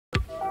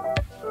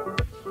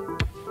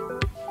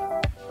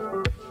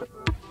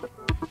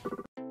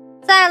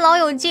老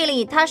友记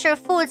里，她是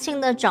父亲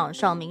的掌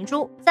上明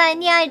珠，在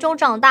溺爱中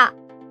长大。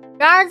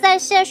然而在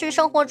现实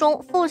生活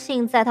中，父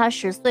亲在她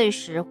10岁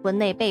时婚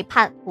内背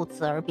叛，不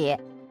辞而别。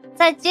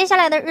在接下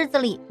来的日子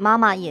里，妈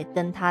妈也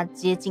跟她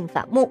接近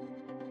反目。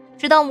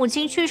直到母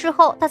亲去世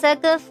后，她才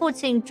跟父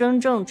亲真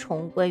正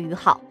重归于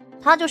好。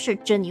她就是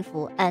珍妮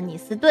弗·安妮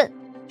斯顿，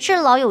是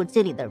老友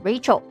记里的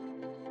Rachel。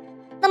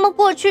那么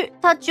过去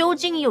她究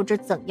竟有着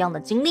怎样的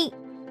经历？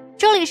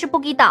这里是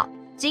Boogie岛，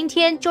今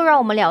天就让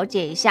我们了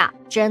解一下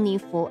珍妮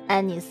弗·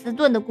安妮斯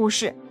顿的故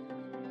事。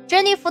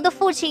珍妮弗的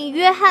父亲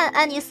约翰·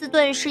安妮斯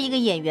顿是一个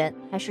演员，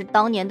还是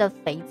当年的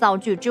肥皂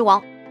剧之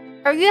王。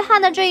而约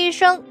翰的这一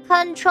生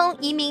堪称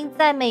移民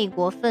在美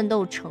国奋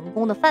斗成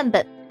功的范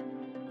本。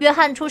约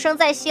翰出生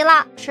在希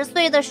腊，10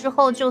岁的时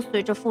候就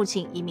随着父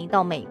亲移民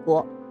到美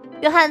国。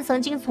约翰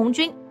曾经从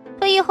军，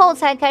退役后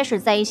才开始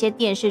在一些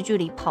电视剧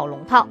里跑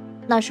龙套。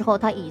那时候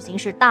他已经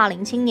是大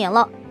龄青年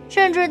了，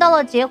甚至到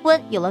了结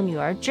婚有了女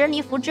儿珍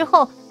妮弗之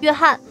后，约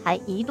翰还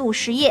一度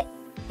失业，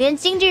连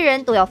经纪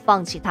人都要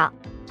放弃他，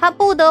他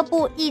不得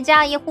不一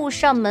家一户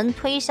上门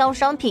推销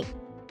商品。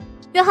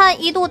约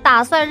翰一度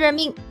打算认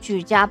命，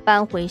举家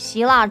搬回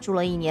希腊住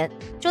了1年。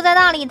就在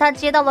那里，他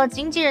接到了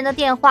经纪人的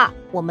电话，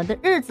我们的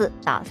日子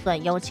打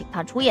算邀请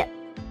他出演。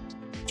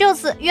就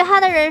此，约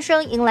翰的人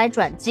生迎来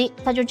转机，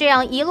他就这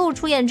样一路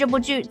出演这部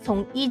剧，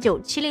从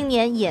1970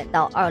年演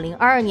到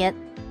2022年。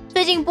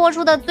最近播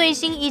出的最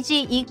新一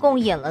季一共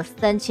演了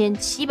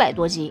3700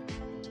多集。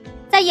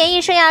在演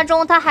艺生涯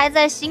中，他还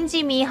在《星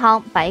际迷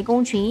航》、《白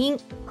宫群英》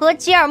和《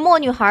吉尔莫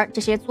女孩》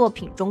这些作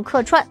品中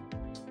客串。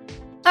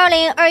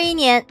2021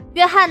年，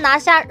约翰拿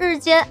下日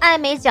间艾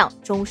美奖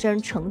终身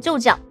成就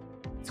奖。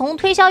从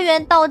推销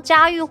员到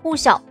家喻户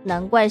晓，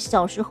难怪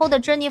小时候的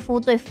珍妮弗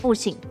对父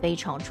亲非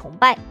常崇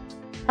拜。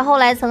他后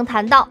来曾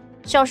谈到，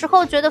小时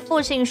候觉得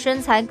父亲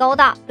身材高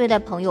大，对待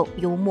朋友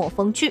幽默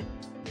风趣。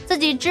自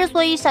己之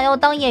所以想要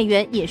当演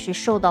员，也是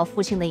受到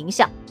父亲的影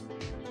响。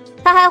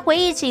他还回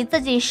忆起自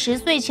己10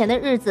岁前的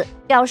日子，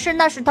表示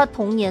那是他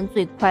童年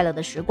最快乐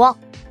的时光，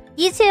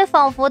一切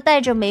仿佛带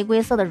着玫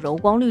瑰色的柔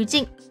光滤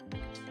镜。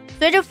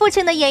随着父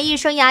亲的演艺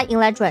生涯迎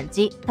来转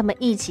机，他们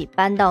一起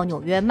搬到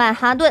纽约曼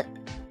哈顿，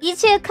一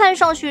切看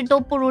上去都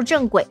步入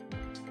正轨。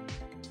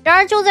然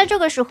而就在这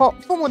个时候，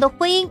父母的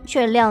婚姻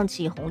却亮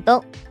起红灯。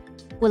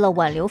为了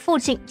挽留父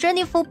亲，珍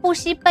妮弗不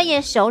惜扮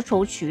演小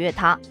丑取悦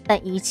他，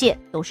但一切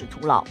都是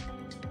徒劳。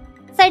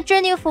在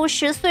珍妮弗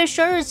10岁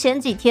生日前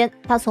几天，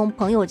她从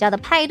朋友家的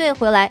派对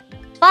回来，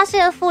发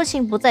现父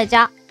亲不在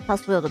家，她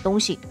所有的东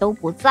西都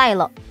不在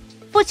了。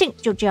父亲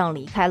就这样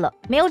离开了，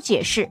没有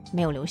解释，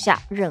没有留下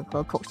任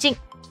何口信。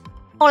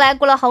后来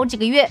过了好几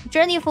个月，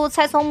珍妮弗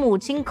才从母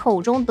亲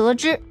口中得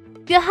知，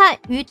约翰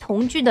与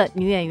同剧的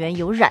女演员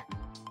有染。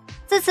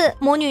自此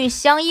母女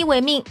相依为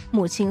命，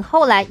母亲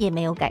后来也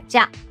没有改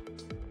嫁。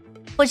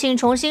父亲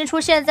重新出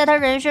现在他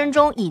人生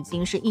中已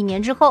经是1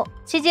年之后，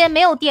期间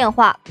没有电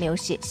话，没有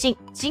写信。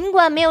尽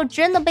管没有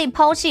真的被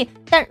抛弃，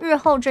但日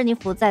后珍妮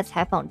弗在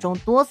采访中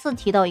多次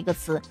提到一个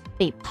词，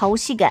被抛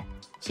弃感，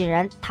显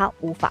然他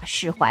无法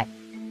释怀。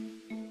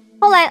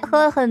后来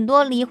和很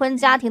多离婚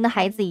家庭的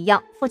孩子一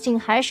样，父亲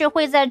还是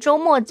会在周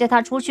末接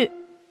他出去。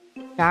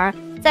然而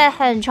在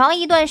很长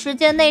一段时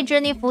间内，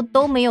珍妮弗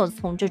都没有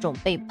从这种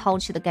被抛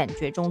弃的感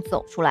觉中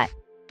走出来。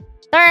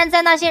当然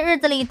在那些日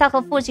子里，他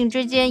和父亲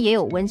之间也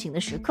有温情的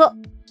时刻，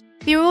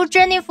比如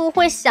珍妮弗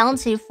会想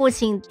起父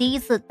亲第一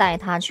次带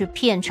她去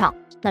片场，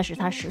那是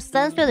她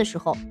13岁的时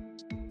候。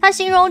她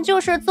形容就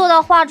是坐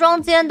到化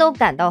妆间都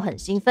感到很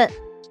兴奋。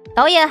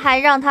导演还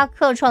让她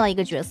客串了一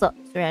个角色，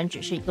虽然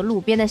只是一个路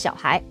边的小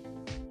孩。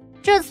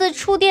这次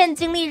触电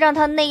经历让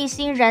她内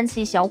心燃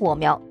起小火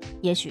苗，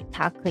也许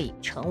她可以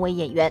成为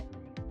演员。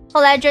后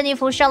来珍妮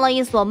弗上了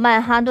一所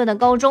曼哈顿的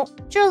高中，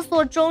这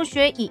所中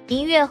学以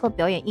音乐和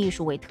表演艺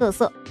术为特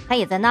色，她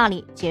也在那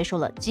里接受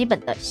了基本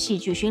的戏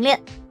剧训练。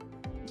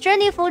珍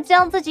妮弗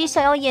将自己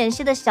想要演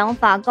戏的想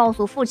法告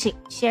诉父亲，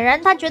显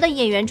然她觉得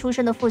演员出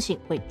身的父亲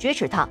会支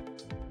持她，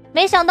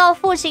没想到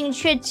父亲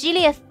却激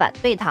烈反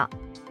对她。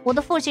我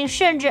的父亲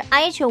甚至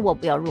哀求我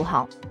不要入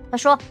行，他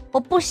说我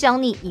不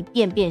想你一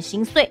遍遍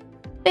心碎，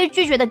被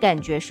拒绝的感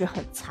觉是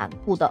很残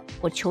酷的，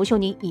我求求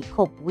你以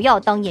后不要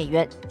当演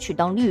员，去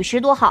当律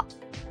师多好。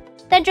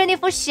但珍妮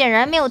弗显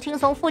然没有听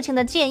从父亲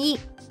的建议，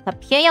她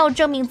偏要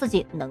证明自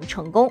己能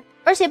成功，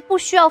而且不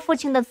需要父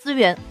亲的资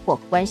源或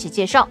关系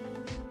介绍。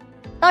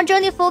当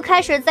珍妮弗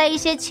开始在一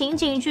些情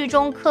景剧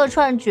中客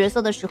串角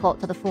色的时候，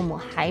她的父母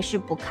还是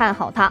不看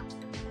好她，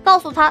告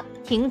诉她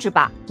停止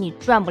吧，你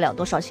赚不了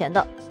多少钱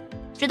的。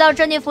直到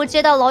珍妮弗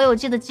接到老友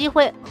记的机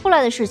会，后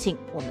来的事情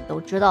我们都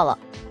知道了。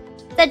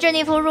在珍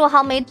妮弗入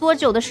行没多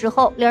久的时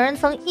候，两人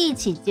曾一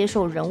起接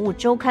受人物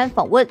周刊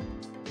访问。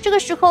这个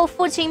时候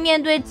父亲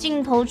面对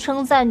镜头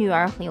称赞女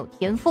儿很有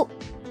天赋，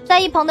在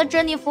一旁的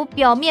珍妮弗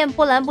表面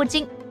波澜不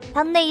惊，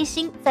她内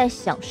心在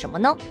想什么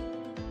呢？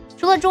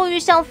除了终于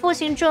向父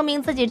亲证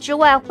明自己之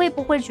外，会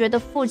不会觉得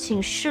父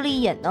亲势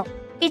利眼呢？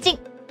毕竟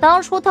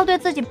当初他对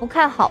自己不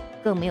看好，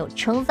更没有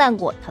称赞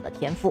过他的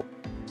天赋。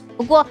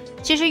不过，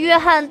其实约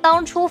翰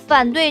当初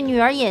反对女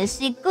儿演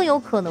戏，更有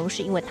可能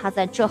是因为他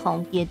在这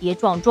行跌跌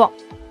撞撞。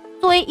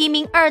作为移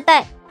民二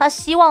代，他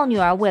希望女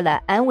儿未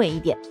来安稳一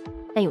点，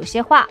但有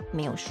些话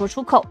没有说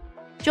出口，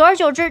久而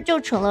久之就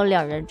成了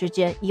两人之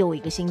间又一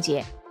个心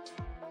结。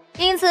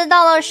因此，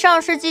到了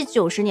上世纪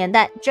90年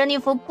代，珍妮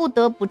弗不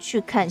得不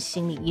去看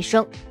心理医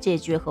生，解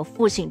决和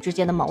父亲之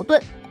间的矛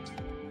盾。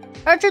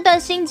而这段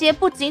心结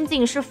不仅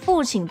仅是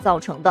父亲造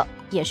成的，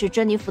也是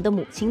珍妮弗的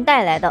母亲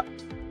带来的。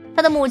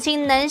她的母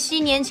亲南希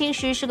年轻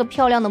时是个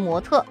漂亮的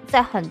模特，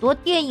在很多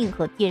电影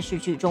和电视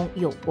剧中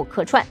有过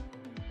客串，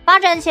发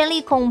展潜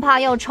力恐怕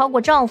要超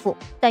过丈夫。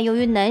但由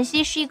于南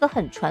希是一个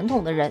很传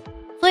统的人，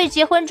所以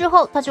结婚之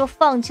后她就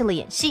放弃了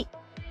演戏。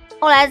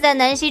后来在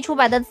南希出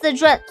版的自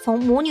传《从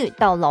母女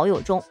到老友》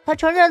中，她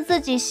承认自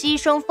己牺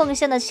牲奉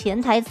献的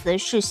潜台词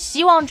是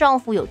希望丈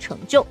夫有成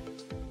就，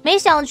没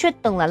想却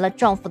等来了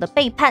丈夫的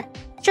背叛，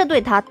这对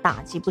她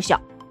打击不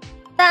小。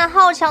但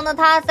好强的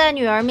她在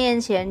女儿面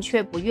前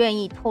却不愿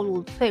意透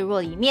露脆弱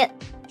的一面，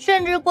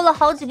甚至过了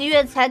好几个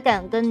月才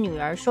敢跟女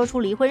儿说出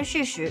离婚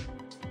事实。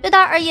对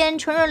她而言，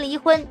承认离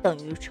婚等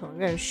于承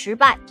认失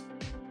败。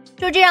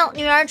就这样，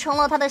女儿成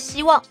了她的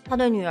希望，她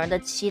对女儿的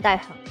期待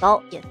很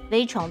高，也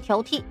非常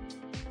挑剔。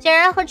显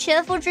然和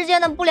前夫之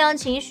间的不良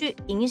情绪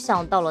影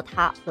响到了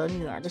她和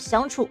女儿的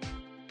相处。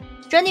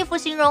珍妮弗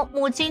形容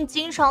母亲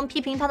经常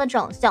批评她的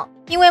长相，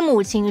因为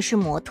母亲是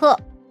模特，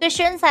对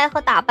身材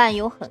和打扮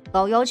有很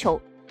高要求。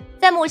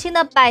在母亲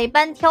的百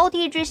般挑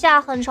剔之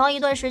下，很长一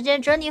段时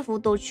间珍妮弗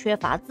都缺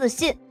乏自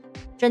信。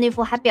珍妮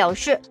弗还表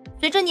示，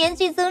随着年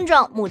纪增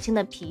长，母亲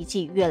的脾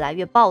气越来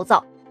越暴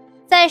躁。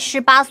在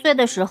18岁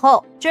的时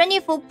候，珍妮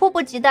弗迫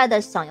不及待地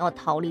想要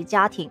逃离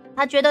家庭，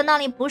她觉得那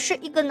里不是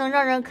一个能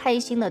让人开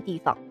心的地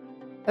方。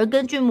而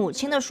根据母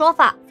亲的说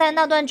法，在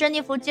那段珍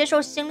妮弗接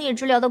受心理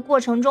治疗的过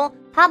程中，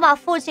她把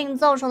父亲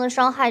造成的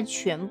伤害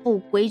全部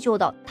归咎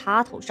到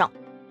她头上。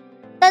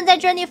但在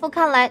珍妮弗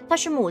看来，她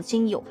是母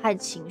亲有害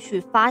情绪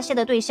发泄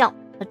的对象，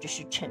她只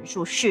是陈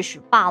述事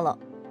实罢了。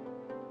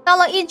到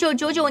了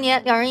1999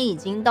年，两人已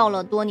经到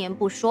了多年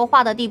不说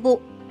话的地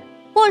步。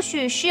或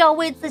许是要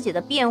为自己的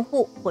辩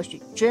护，或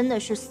许真的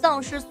是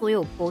丧失所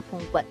有沟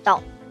通管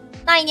道。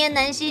那一年，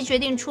南希决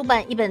定出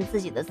版一本自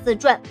己的自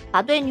传，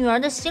把对女儿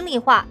的心里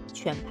话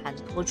全盘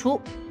托出。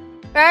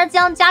然而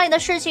将家里的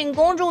事情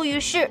公诸于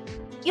世，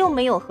又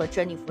没有和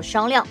珍妮弗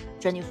商量，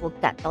珍妮弗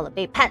感到了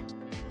背叛，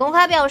公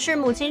开表示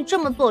母亲这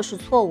么做是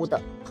错误的，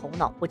头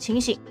脑不清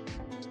醒。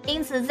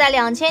因此在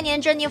2000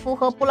年珍妮弗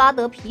和布拉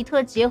德皮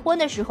特结婚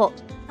的时候，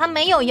他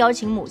没有邀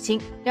请母亲，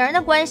两人的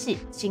关系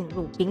进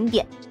入冰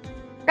点。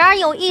然而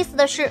有意思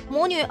的是，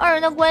母女二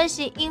人的关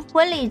系因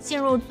婚礼进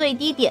入最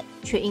低点，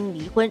却因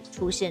离婚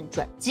出现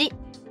转机。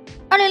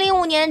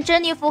2005年，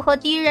珍妮弗和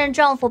第一任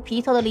丈夫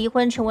皮特的离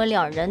婚成为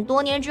两人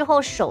多年之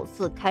后首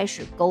次开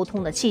始沟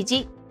通的契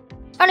机。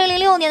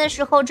2006年的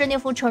时候，珍妮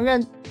弗承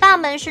认大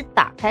门是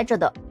打开着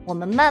的，我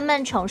们慢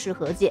慢尝试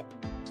和解。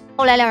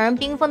后来两人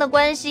冰封的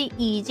关系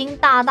已经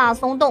大大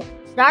松动，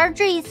然而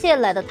这一切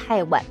来得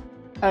太晚。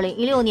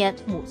2016年，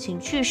母亲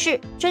去世，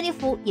珍妮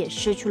弗也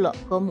失去了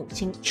和母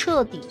亲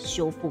彻底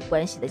修复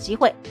关系的机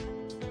会。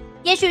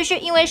也许是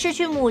因为失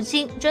去母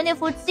亲，珍妮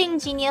弗近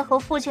几年和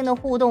父亲的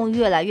互动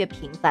越来越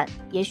频繁。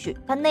也许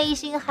她内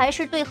心还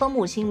是对和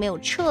母亲没有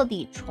彻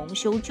底重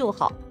修旧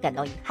好感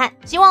到遗憾，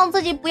希望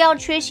自己不要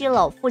缺席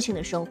老父亲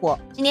的生活。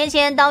几年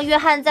前，当约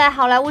翰在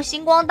好莱坞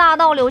星光大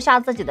道留下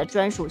自己的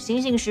专属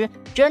星星时，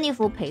珍妮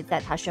弗陪在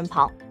他身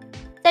旁。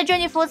在珍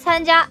妮弗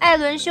参加艾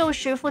伦秀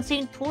时，父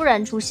亲突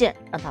然出现，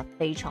让她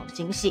非常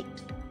惊喜。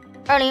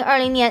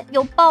2020年，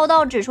有报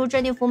道指出，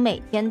珍妮弗每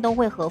天都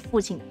会和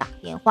父亲打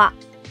电话。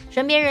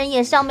身边人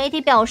也向媒体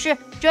表示，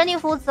珍妮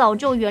弗早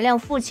就原谅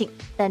父亲，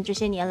但这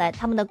些年来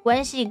他们的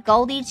关系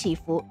高低起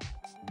伏。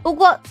不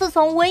过自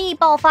从瘟疫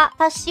爆发，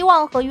她希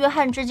望和约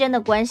翰之间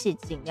的关系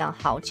尽量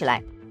好起来。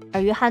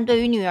而约翰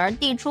对于女儿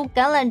递出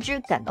橄榄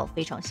枝感到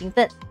非常兴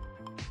奋。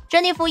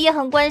珍妮弗也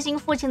很关心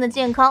父亲的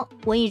健康。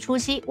瘟疫初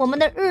期，我们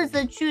的日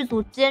子剧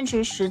组坚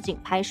持实景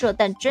拍摄，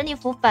但珍妮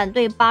弗反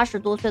对80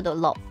多岁的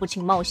老父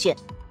亲冒险。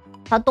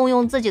她动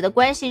用自己的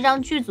关系，让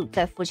剧组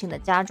在父亲的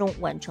家中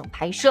完成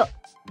拍摄。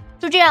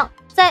就这样，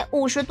在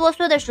50多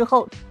岁的时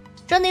候，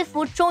珍妮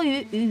弗终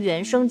于与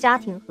原生家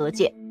庭和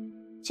解。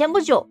前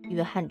不久，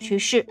约翰去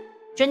世。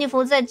珍妮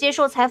弗在接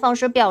受采访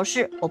时表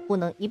示，我不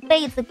能一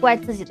辈子怪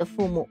自己的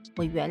父母，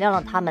我原谅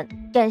了他们，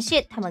感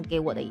谢他们给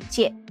我的一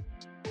切。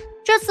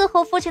这次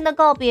和父亲的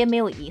告别没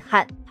有遗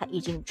憾，他已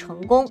经成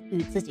功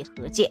与自己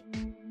和解。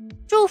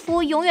祝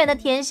福永远的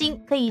甜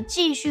心可以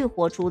继续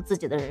活出自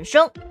己的人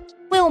生，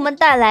为我们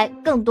带来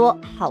更多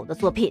好的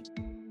作品。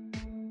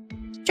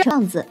这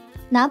样子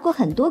拿过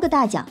很多个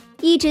大奖，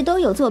一直都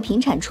有作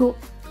品产出，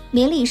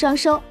名利双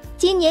收。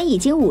今年已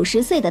经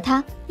50岁的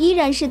她，依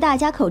然是大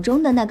家口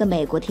中的那个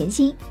美国甜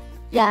心。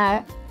然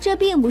而，这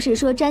并不是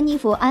说詹妮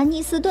弗·安妮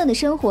斯顿的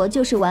生活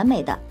就是完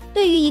美的。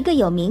对于一个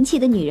有名气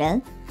的女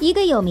人，一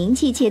个有名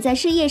气且在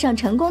事业上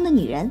成功的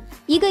女人，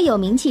一个有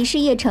名气事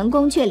业成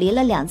功却离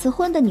了2次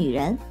婚的女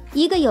人，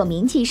一个有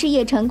名气事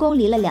业成功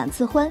离了2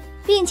次婚，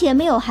并且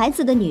没有孩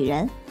子的女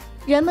人，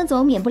人们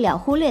总免不了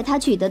忽略她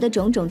取得的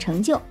种种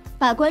成就，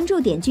把关注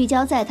点聚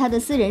焦在她的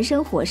私人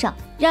生活上，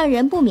让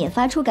人不免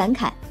发出感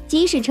慨。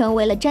即使成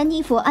为了詹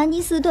妮弗·安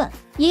妮斯顿，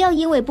也要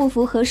因为不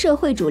符合社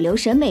会主流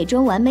审美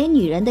中完美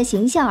女人的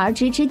形象而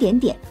指指点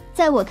点。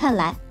在我看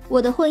来，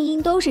我的婚姻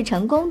都是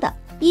成功的。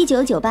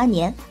1998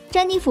年，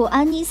詹妮弗·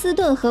安妮斯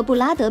顿和布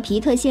拉德·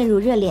皮特陷入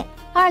热恋。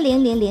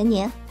2000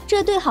年，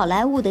这对好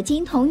莱坞的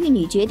金童玉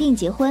女决定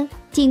结婚。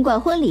尽管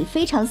婚礼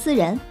非常私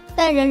人，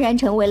但仍然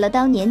成为了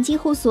当年几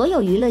乎所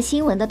有娱乐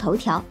新闻的头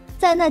条。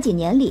在那几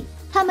年里，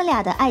他们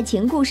俩的爱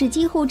情故事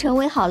几乎成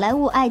为好莱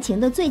坞爱情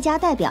的最佳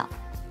代表。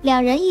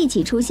两人一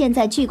起出现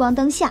在聚光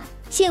灯下，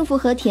幸福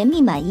和甜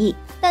蜜满意。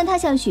但她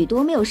像许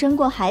多没有生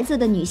过孩子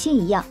的女性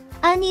一样，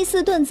安妮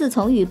斯顿自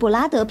从与布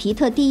拉德·皮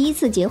特第一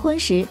次结婚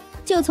时，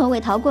就从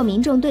未逃过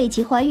民众对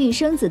其怀孕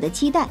生子的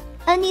期待。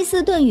安妮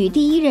斯顿与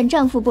第一任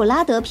丈夫布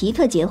拉德·皮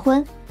特结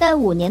婚，但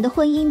5年的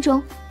婚姻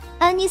中，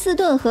安妮斯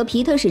顿和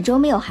皮特始终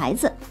没有孩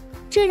子，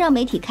这让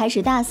媒体开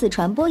始大肆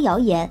传播谣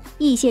言。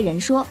一些人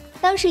说，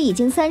当时已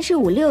经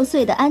35、6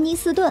岁的安妮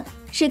斯顿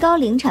是高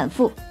龄产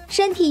妇，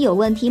身体有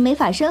问题，没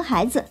法生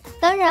孩子。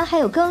当然还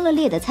有更恶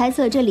劣的猜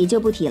测，这里就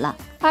不提了。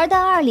而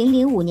当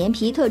2005年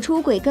皮特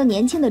出轨更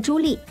年轻的朱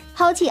莉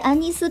抛弃安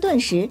妮斯顿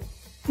时，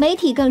媒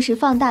体更是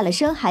放大了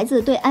生孩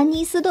子对安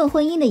妮斯顿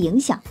婚姻的影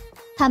响。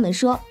他们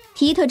说，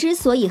皮特之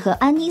所以和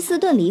安妮斯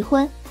顿离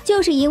婚，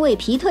就是因为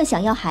皮特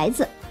想要孩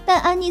子，但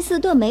安妮斯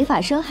顿没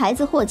法生孩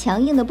子或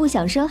强硬的不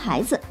想生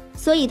孩子，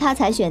所以他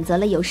才选择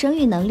了有生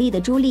育能力的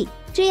朱莉。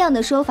这样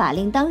的说法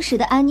令当时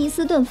的安妮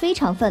斯顿非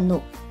常愤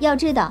怒。要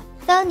知道，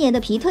当年的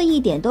皮特一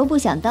点都不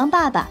想当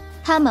爸爸，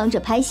他忙着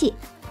拍戏，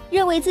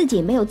认为自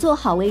己没有做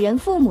好为人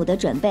父母的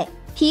准备。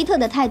皮特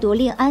的态度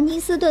令安妮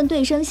斯顿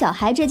对生小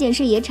孩这件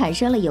事也产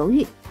生了犹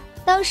豫。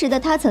当时的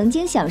他曾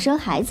经想生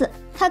孩子，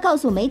他告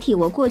诉媒体，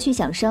我过去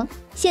想生，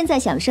现在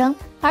想生，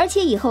而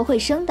且以后会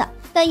生的。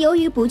但由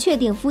于不确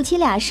定夫妻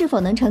俩是否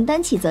能承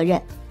担起责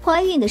任，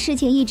怀孕的事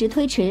情一直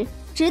推迟，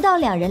直到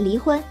两人离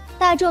婚。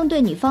大众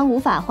对女方无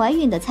法怀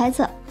孕的猜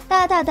测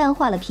大大淡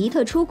化了皮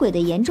特出轨的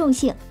严重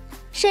性，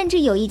甚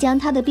至有意将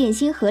他的变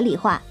心合理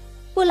化。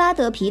布拉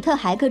德·皮特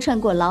还客串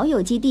过《老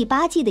友记》第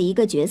8季的一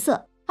个角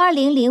色。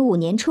2005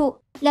年初，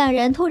两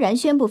人突然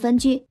宣布分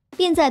居，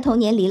并在同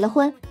年离了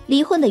婚。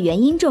离婚的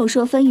原因众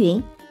说纷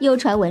纭，有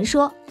传闻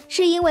说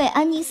是因为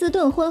安妮斯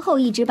顿婚后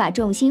一直把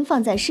重心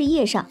放在事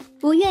业上，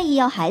不愿意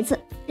要孩子，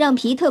让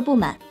皮特不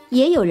满。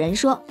也有人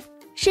说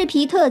是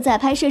皮特在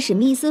拍摄史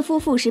密斯夫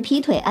妇时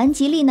劈腿安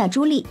吉丽娜·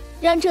朱莉，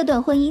让这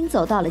段婚姻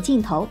走到了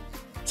尽头。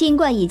尽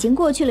管已经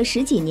过去了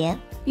10几年，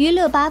娱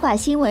乐八卦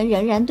新闻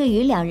仍然对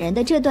于两人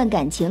的这段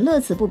感情乐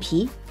此不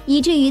疲，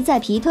以至于在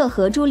皮特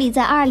和朱莉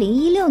在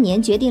2016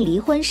年决定离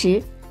婚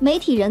时，媒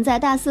体仍在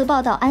大肆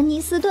报道安妮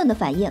斯顿的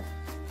反应。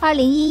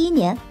2011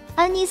年，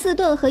安妮斯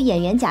顿和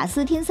演员贾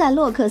斯汀·塞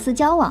洛克斯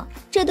交往，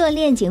这段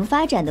恋情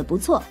发展得不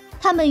错，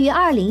他们于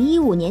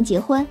2015年结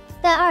婚，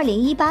但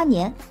2018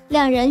年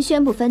两人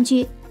宣布分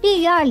居，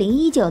并于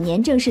2019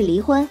年正式离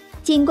婚。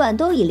尽管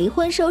都以离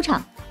婚收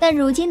场，但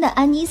如今的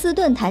安妮斯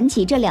顿谈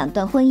起这两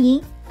段婚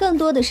姻，更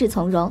多的是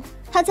从容。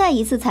她在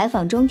一次采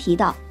访中提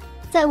到，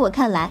在我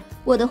看来，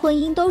我的婚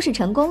姻都是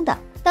成功的。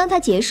当它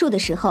结束的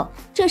时候，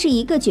这是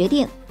一个决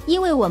定，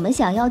因为我们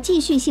想要继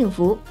续幸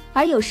福，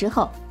而有时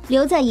候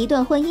留在一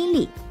段婚姻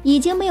里，已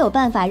经没有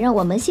办法让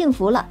我们幸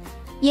福了。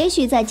也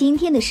许在今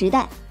天的时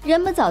代，人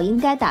们早应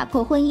该打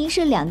破婚姻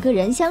是两个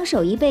人相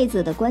守一辈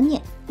子的观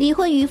念。离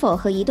婚与否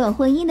和一段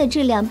婚姻的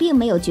质量并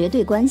没有绝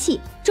对关系，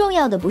重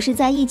要的不是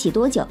在一起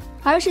多久，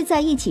而是在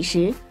一起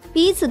时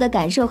彼此的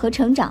感受和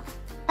成长。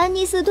安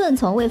妮斯顿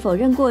从未否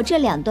认过这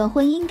两段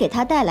婚姻给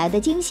她带来的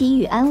惊喜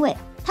与安慰，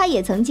她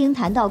也曾经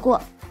谈到过，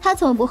她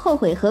从不后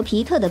悔和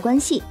皮特的关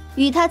系，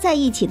与他在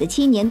一起的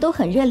7年都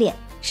很热烈，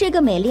是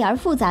个美丽而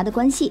复杂的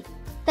关系。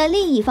但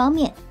另一方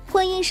面，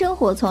婚姻生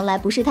活从来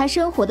不是她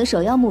生活的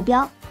首要目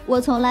标。我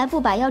从来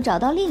不把要找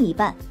到另一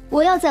半，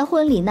我要在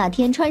婚礼那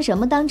天穿什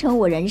么当成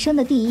我人生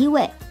的第一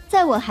位。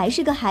在我还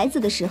是个孩子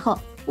的时候，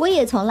我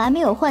也从来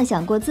没有幻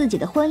想过自己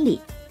的婚礼。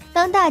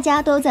当大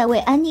家都在为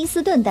安妮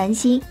斯顿担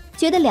心，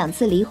觉得2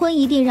次离婚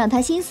一定让她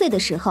心碎的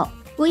时候，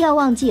不要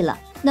忘记了，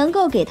能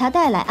够给她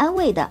带来安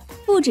慰的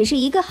不只是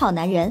一个好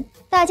男人。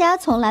大家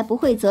从来不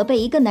会责备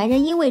一个男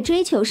人因为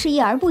追求事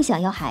业而不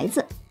想要孩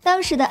子。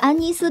当时的安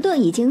妮斯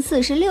顿已经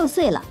46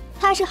岁了，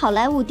她是好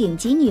莱坞顶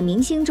级女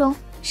明星中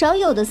少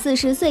有的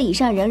40岁以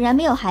上仍然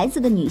没有孩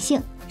子的女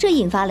性，这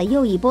引发了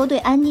又一波对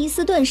安妮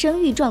斯顿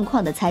生育状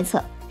况的猜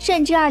测，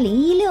甚至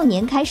2016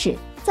年开始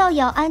造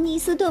谣安妮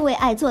斯顿为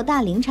爱做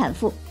大龄产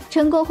妇，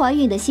成功怀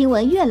孕的新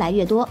闻越来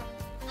越多。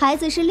孩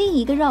子是另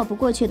一个绕不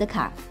过去的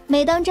坎儿。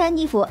每当詹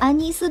妮弗·安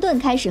妮斯顿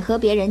开始和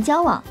别人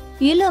交往，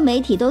娱乐媒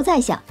体都在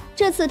想，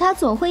这次她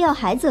总会要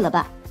孩子了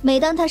吧？每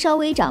当她稍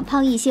微长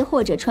胖一些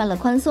或者穿了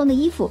宽松的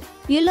衣服，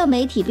娱乐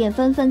媒体便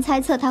纷纷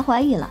猜测她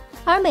怀孕了。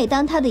而每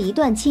当她的一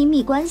段亲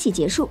密关系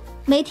结束，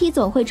媒体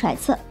总会揣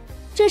测，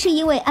这是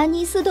因为安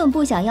妮斯顿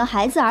不想要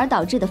孩子而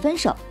导致的分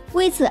手。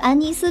为此，安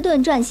妮斯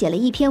顿撰写了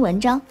一篇文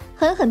章，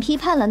狠狠批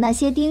判了那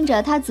些盯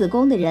着她子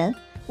宫的人。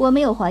我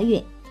没有怀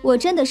孕，我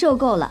真的受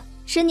够了。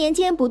10年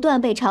间不断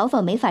被嘲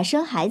讽没法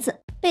生孩子，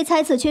被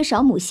猜测缺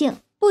少母性，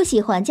不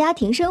喜欢家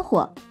庭生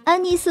活。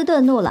安妮斯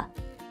顿怒了，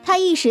她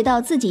意识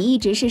到自己一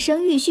直是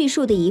生育叙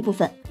述的一部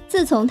分。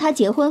自从她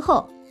结婚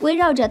后，围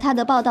绕着她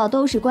的报道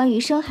都是关于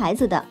生孩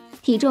子的，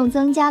体重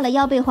增加了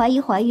要被怀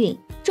疑怀孕，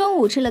中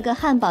午吃了个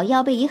汉堡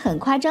要被以很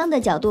夸张的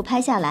角度拍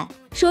下来，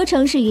说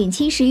成是孕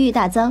期食欲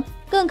大增。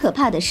更可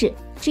怕的是，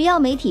只要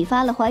媒体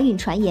发了怀孕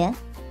传言，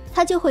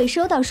她就会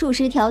收到数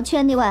十条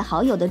圈内外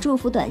好友的祝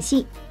福短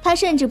信，她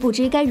甚至不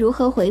知该如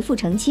何回复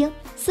澄清。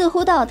似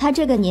乎到她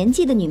这个年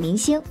纪的女明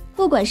星，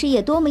不管事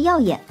业多么耀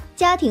眼，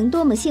家庭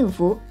多么幸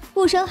福，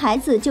不生孩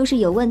子就是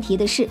有问题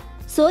的事。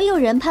所有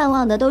人盼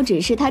望的都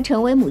只是她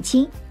成为母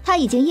亲，她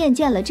已经厌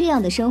倦了这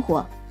样的生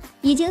活。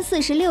已经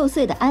46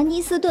岁的安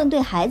妮斯顿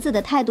对孩子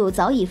的态度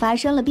早已发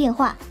生了变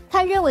化，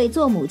她认为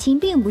做母亲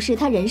并不是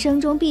她人生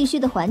中必须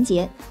的环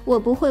节。我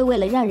不会为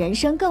了让人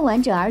生更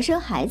完整而生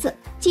孩子，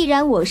既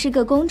然我是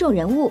个公众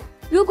人物，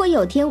如果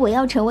有天我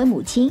要成为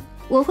母亲，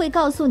我会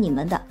告诉你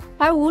们的。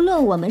而无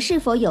论我们是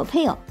否有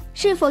配偶，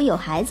是否有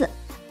孩子，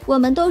我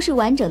们都是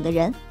完整的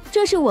人，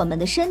这是我们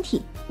的身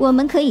体，我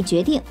们可以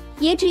决定，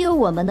也只有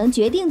我们能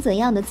决定怎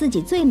样的自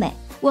己最美，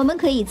我们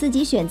可以自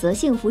己选择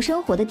幸福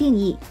生活的定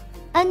义。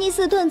安妮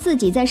斯顿自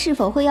己在是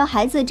否会要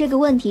孩子这个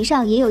问题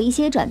上也有一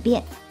些转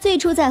变。最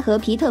初在和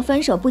皮特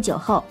分手不久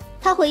后，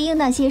她回应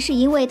那些是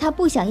因为她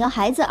不想要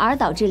孩子而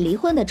导致离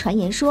婚的传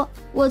言说，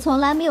我从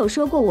来没有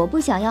说过我不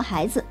想要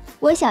孩子，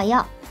我想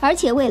要，而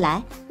且未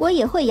来我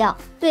也会要。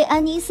对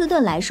安妮斯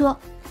顿来说，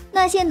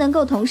那些能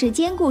够同时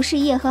兼顾事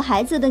业和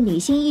孩子的女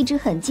性一直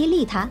很激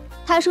励她。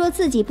她说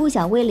自己不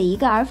想为了一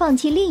个而放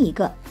弃另一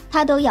个，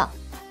她都要。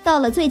到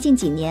了最近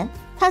几年，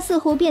她似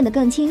乎变得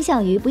更倾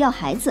向于不要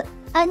孩子。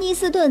安妮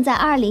斯顿在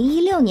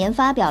2016年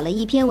发表了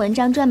一篇文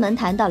章，专门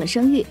谈到了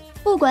生育。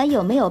不管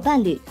有没有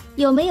伴侣，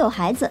有没有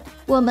孩子，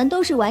我们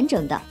都是完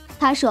整的。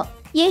她说，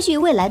也许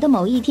未来的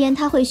某一天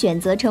她会选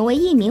择成为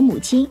一名母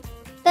亲，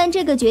但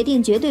这个决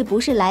定绝对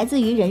不是来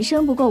自于人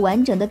生不够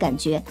完整的感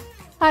觉。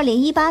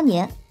2018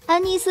年，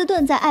安妮斯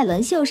顿在艾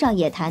伦秀上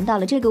也谈到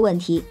了这个问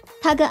题。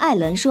她跟艾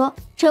伦说，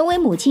成为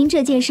母亲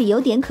这件事有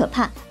点可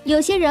怕，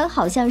有些人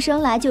好像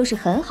生来就是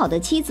很好的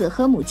妻子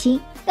和母亲，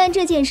但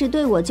这件事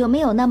对我就没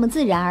有那么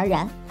自然而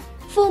然。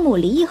父母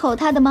离异后，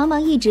她的妈妈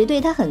一直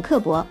对她很刻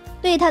薄，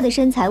对她的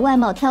身材外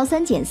貌挑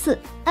三拣四。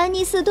安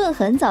妮斯顿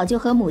很早就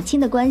和母亲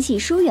的关系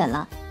疏远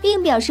了，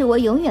并表示我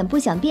永远不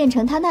想变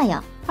成她那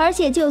样，而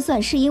且就算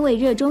是因为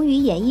热衷于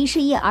演艺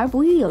事业而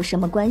不育有什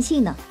么关系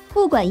呢？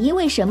不管因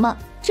为什么，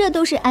这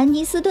都是安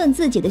妮斯顿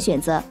自己的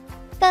选择。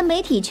但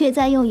媒体却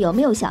在用有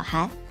没有小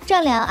孩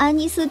丈量安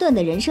妮斯顿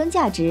的人生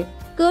价值，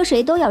搁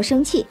谁都要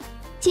生气。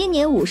今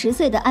年50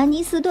岁的安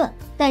妮斯顿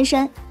单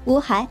身无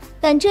孩，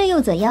但这又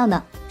怎样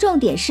呢？重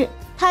点是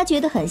她觉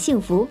得很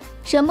幸福。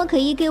什么可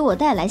以给我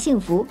带来幸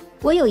福？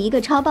我有一个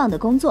超棒的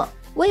工作，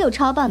我有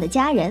超棒的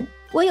家人，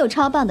我有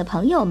超棒的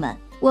朋友们，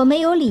我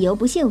没有理由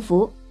不幸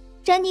福。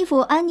詹妮弗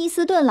·安妮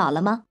斯顿老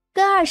了吗？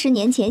跟20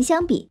年前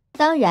相比，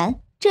当然，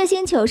这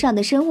星球上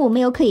的生物没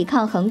有可以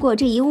抗衡过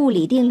这一物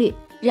理定律。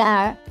然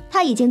而，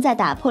她已经在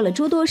打破了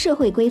诸多社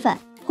会规范，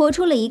活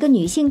出了一个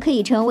女性可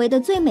以成为的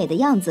最美的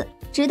样子，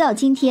直到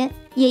今天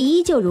也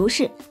依旧如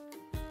是。